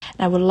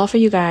And I would love for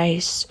you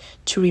guys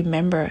to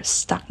remember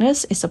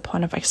stuckness is a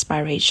point of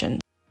expiration.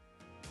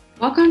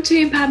 Welcome to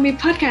Empower Me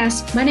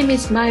Podcast. My name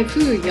is Mai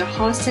Fu, your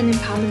host and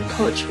empowerment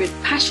coach with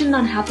passion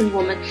on helping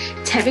women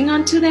tapping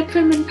onto their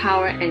feminine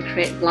power and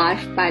create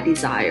life by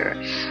desire.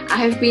 I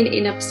have been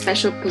in a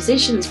special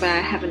positions where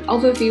I have an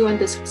overview on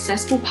the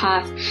successful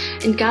path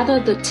and gather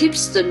the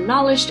tips, the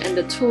knowledge, and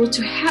the tools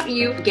to help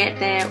you get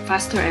there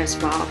faster as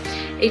well.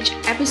 Each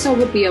episode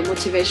will be a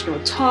motivational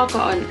talk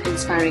or an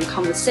inspiring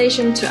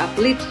conversation to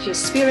uplift your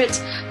spirit,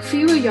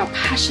 fuel your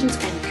passions,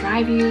 and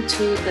drive you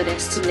to the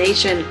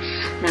destination.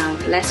 Now,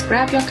 let's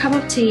grab your cup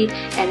of tea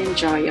and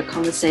enjoy your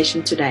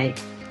conversation today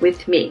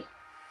with me.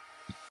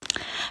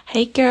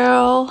 Hey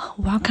girl,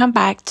 welcome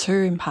back to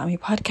Empower Me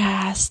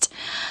Podcast.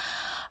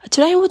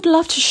 Today I would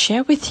love to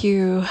share with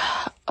you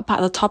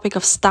about the topic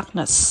of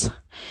stuckness,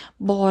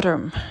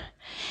 boredom.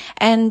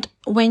 And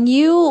when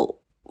you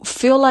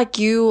feel like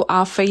you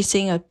are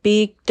facing a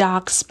big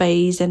dark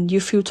space and you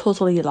feel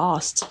totally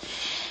lost,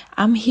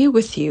 I'm here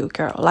with you,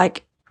 girl.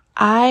 Like,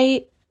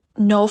 I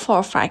know for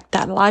a fact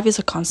that life is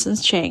a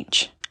constant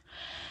change.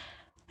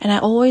 And I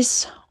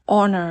always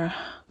honor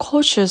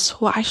coaches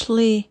who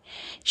actually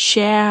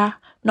share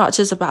not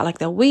just about like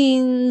their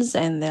wins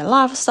and their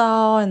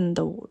lifestyle and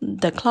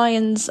the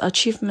clients'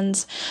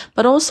 achievements,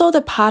 but also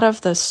the part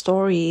of the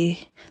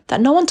story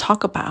that no one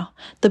talk about,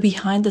 the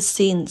behind the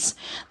scenes,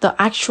 the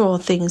actual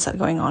things that are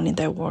going on in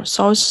their world.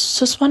 So I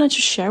just wanted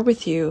to share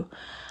with you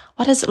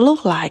what does it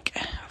look like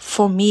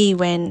for me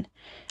when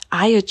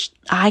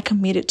I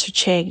committed to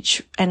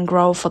change and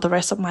grow for the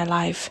rest of my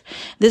life.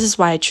 This is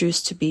why I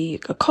choose to be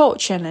a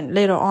coach and then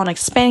later on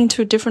expanding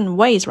to different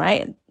ways,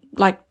 right?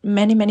 Like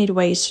many, many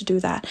ways to do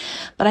that.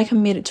 But I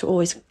committed to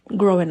always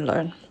grow and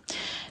learn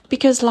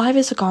because life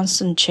is a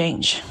constant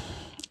change.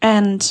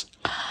 And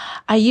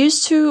I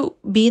used to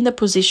be in the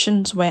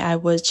positions where I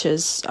was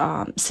just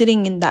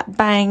sitting in that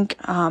bank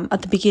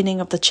at the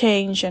beginning of the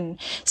change and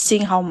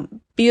seeing how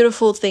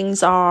beautiful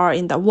things are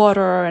in the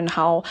water and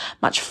how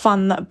much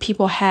fun that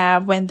people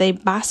have when they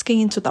basking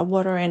into the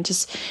water and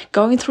just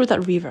going through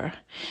that river.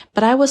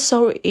 But I was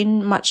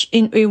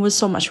it was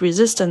so much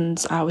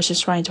resistance. I was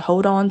just trying to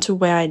hold on to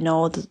where I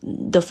know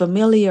the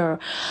familiar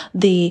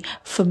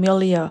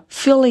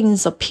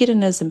feelings of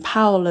pitiless and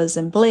powerless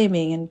and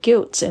blaming and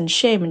guilt and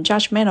shame and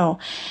judgmental.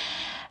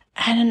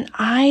 And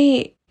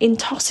I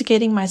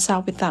intoxicating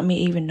myself without me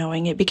even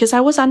knowing it because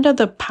I was under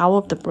the power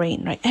of the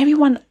brain, right?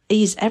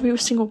 Every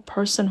single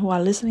person who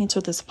are listening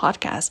to this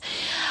podcast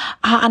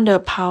are under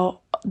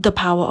the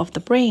power of the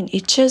brain.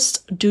 It's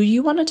just, do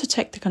you want to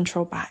take the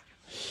control back?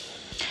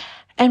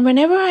 And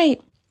whenever I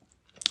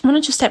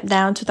wanted to step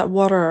down to that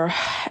water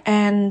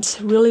and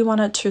really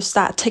wanted to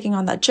start taking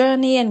on that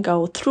journey and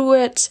go through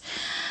it,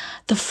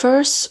 the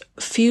first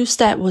few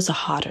steps was the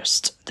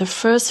hardest. The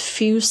first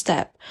few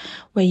steps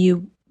where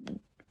you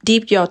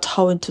dip your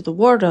toe into the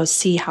water,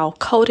 see how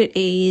cold it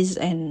is,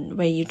 and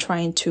where you're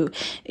trying to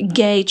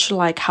gauge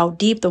like how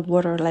deep the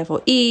water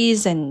level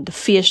is and the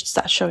fish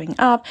start showing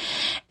up.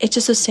 It's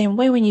just the same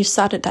way when you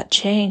started that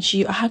change,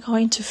 you are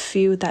going to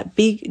feel that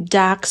big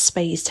dark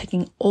space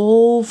taking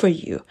over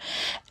you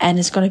and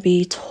it's going to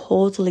be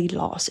totally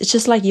lost. It's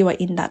just like you are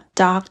in that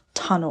dark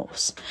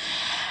tunnels.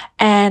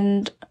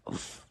 And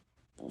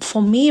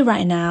for me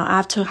right now,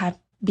 after I've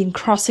been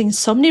crossing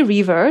so many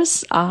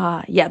rivers,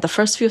 the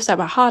first few steps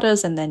are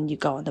hardest, and then you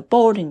go on the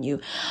boat and you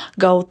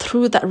go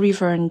through that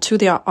river and to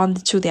the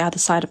other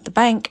side of the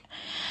bank.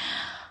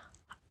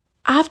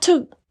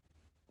 After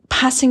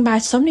passing by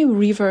so many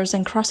rivers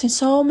and crossing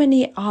so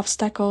many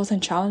obstacles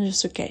and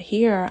challenges to get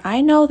here, I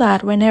know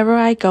that whenever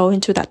I go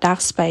into that dark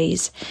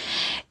space,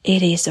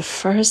 it is the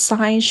first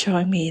sign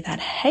showing me that,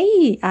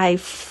 hey, I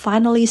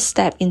finally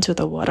step into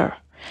the water.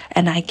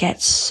 And I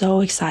get so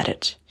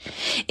excited.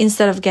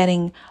 Instead of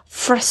getting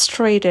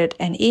frustrated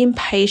and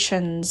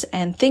impatient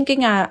and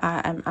thinking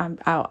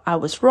I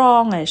was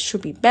wrong, I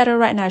should be better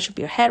right now, I should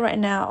be ahead right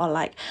now, or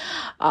like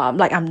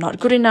I'm not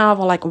good enough,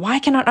 or like why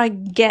cannot I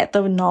get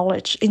the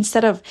knowledge?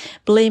 Instead of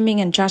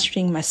blaming and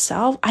judging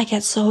myself, I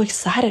get so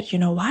excited. You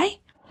know why?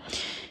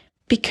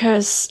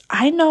 Because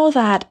I know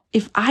that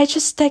if I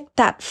just take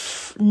that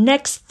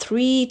next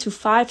 3 to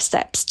 5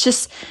 steps,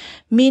 just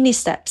mini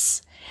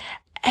steps,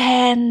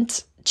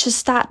 and just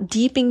start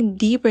dipping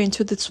deeper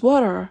into this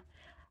water,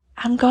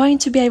 I'm going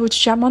to be able to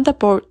jump on the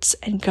boat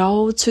and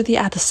go to the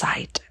other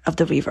side of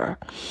the river.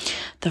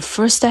 The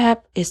first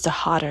step is the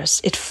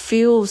hardest. It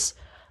feels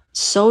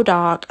so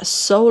dark,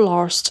 so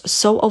lost,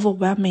 so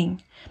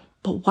overwhelming.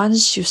 But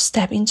once you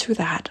step into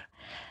that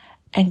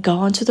and go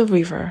onto the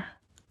river,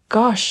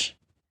 gosh,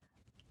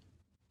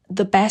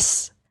 the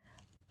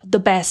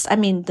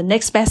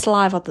next best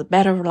life or the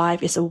better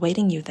life is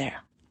awaiting you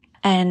there.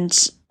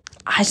 And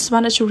I just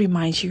wanted to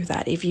remind you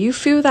that if you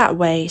feel that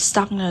way,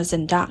 stuckness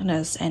and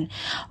darkness and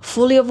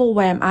fully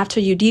overwhelmed after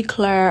you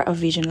declare a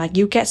vision, like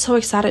you get so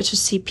excited to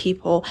see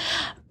people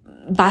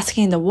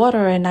basking in the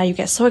water and now you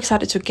get so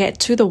excited to get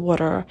to the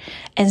water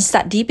and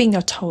start dipping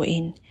your toe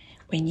in.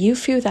 When you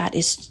feel that,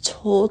 it's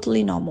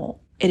totally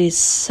normal. It is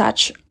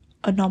such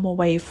a normal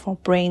way for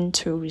brain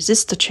to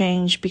resist the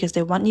change because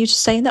they want you to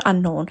stay in the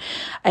unknown,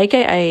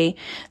 aka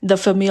the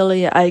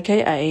familiar,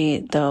 aka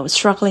the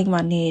struggling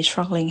money,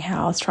 struggling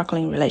health,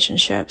 struggling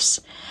relationships.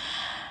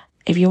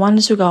 If you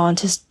wanted to go on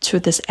to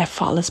this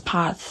effortless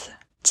path,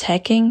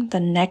 taking the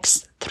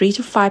next 3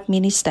 to 5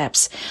 mini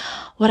steps,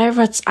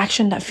 whatever it's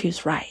action that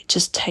feels right,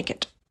 just take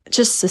it.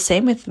 Just the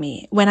same with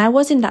me. When I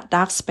was in that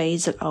dark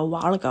space a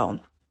while ago,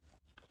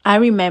 I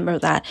remember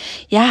that,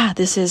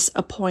 this is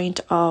a point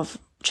of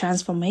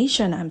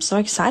transformation. I'm so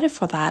excited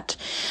for that.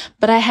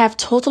 But I have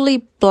totally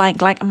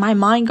blank, like my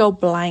mind go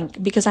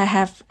blank because I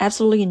have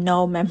absolutely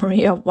no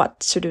memory of what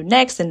to do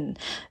next and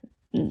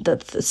the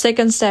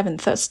second step and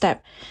third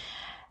step.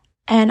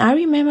 And I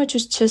remember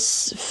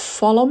just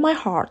follow my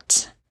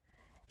heart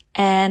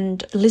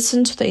and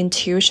listen to the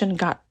intuition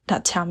God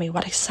that tell me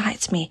what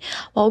excites me,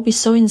 what would be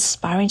so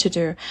inspiring to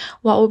do,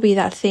 what would be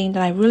that thing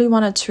that I really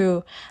wanted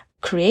to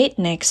create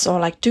next or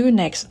like do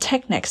next,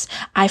 take next.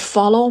 I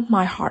follow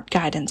my heart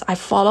guidance. I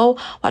follow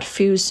what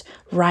feels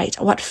right,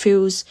 what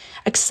feels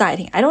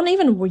exciting. I don't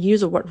even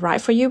use the word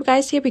right for you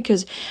guys here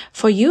because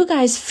for you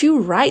guys, feel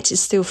right is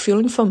still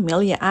feeling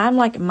familiar. I'm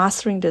like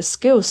mastering the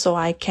skills so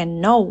I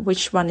can know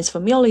which one is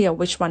familiar,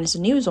 which one is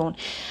a new zone.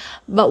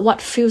 But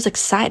what feels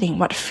exciting,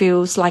 what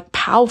feels like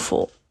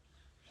powerful,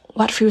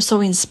 what feels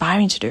so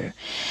inspiring to do.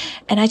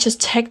 And I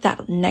just take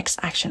that next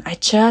action. I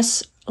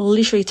just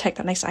literally take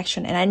that next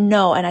action and I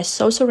know and I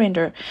so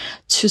surrender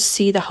to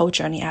see the whole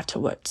journey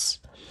afterwards.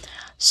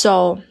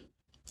 So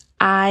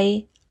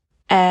I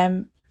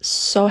am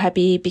so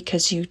happy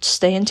because you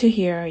stay into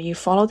here, you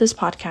follow this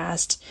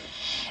podcast.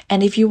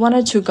 And if you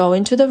wanted to go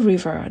into the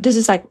river, this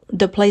is like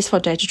the place for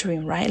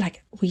Daydream, right?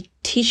 Like we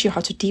teach you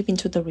how to deep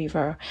into the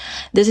river.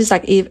 This is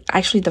like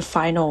actually the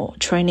final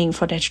training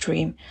for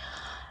Daydream.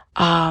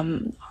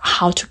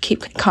 How to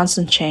keep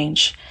constant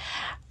change.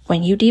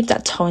 When you dip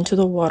that toe into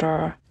the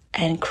water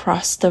and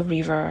cross the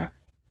river,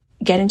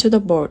 get into the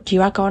boat,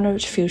 you are going to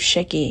feel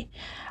shaky,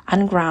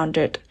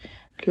 ungrounded,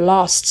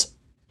 lost,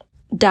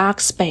 dark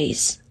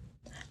space.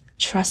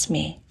 Trust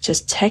me,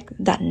 just take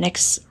that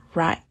next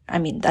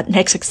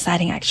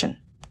exciting action.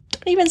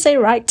 Don't even say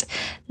right.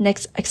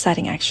 Next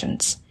exciting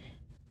actions.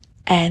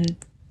 And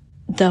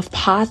the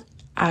path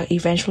are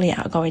eventually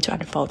going to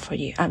unfold for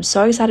you. I'm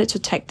so excited to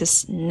take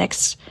this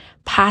next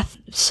path.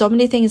 So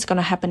many things going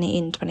to happen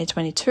in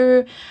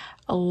 2022.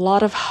 A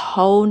lot of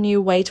whole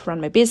new way to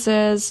run my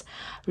business,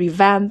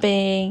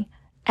 revamping,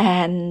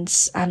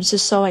 and I'm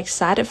just so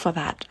excited for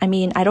that. I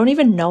mean, I don't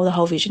even know the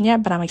whole vision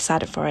yet, but I'm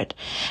excited for it.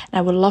 And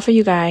I would love for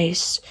you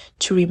guys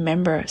to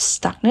remember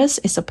stuckness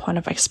is a point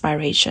of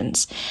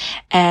expirations.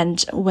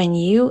 And when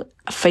you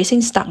are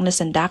facing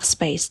stuckness and dark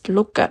space,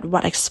 look at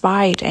what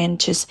expired and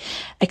just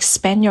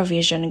expand your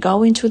vision.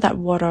 Go into that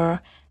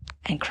water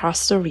and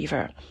cross the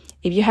river.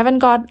 If you haven't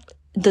got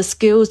the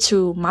skill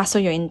to master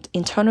your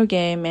internal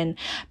game and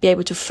be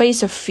able to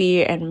face your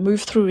fear and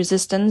move through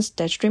resistance,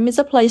 Daydream is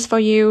a place for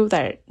you.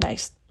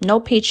 There's no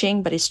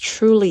pitching, but it's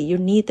truly, you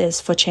need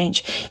this for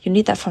change. You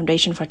need that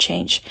foundation for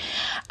change.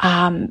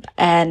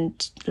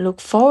 And look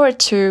forward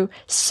to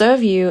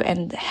serve you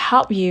and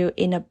help you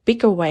in a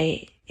bigger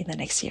way in the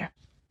next year.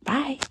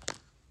 Bye.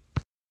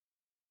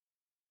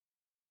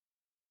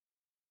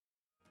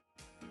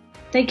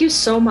 Thank you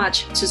so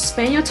much to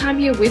spend your time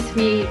here with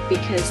me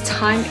because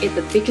time is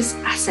the biggest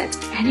asset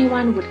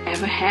anyone would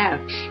ever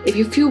have. If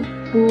you feel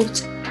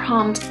moved,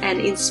 prompted, and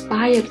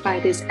inspired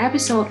by this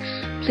episode,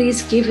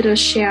 please give it a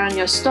share on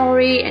your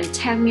story and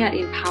tag me at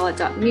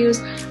empowered.news.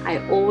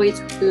 I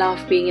always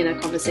love being in a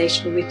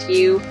conversation with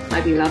you,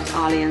 my beloved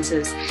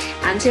audiences.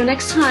 Until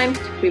next time,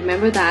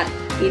 remember that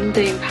in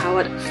the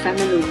empowered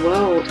feminine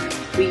world,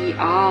 we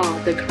are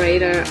the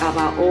creator of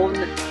our own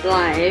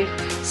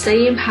life.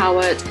 Stay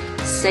empowered,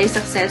 stay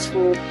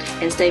successful,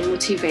 and stay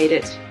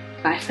motivated.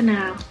 Bye for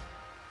now.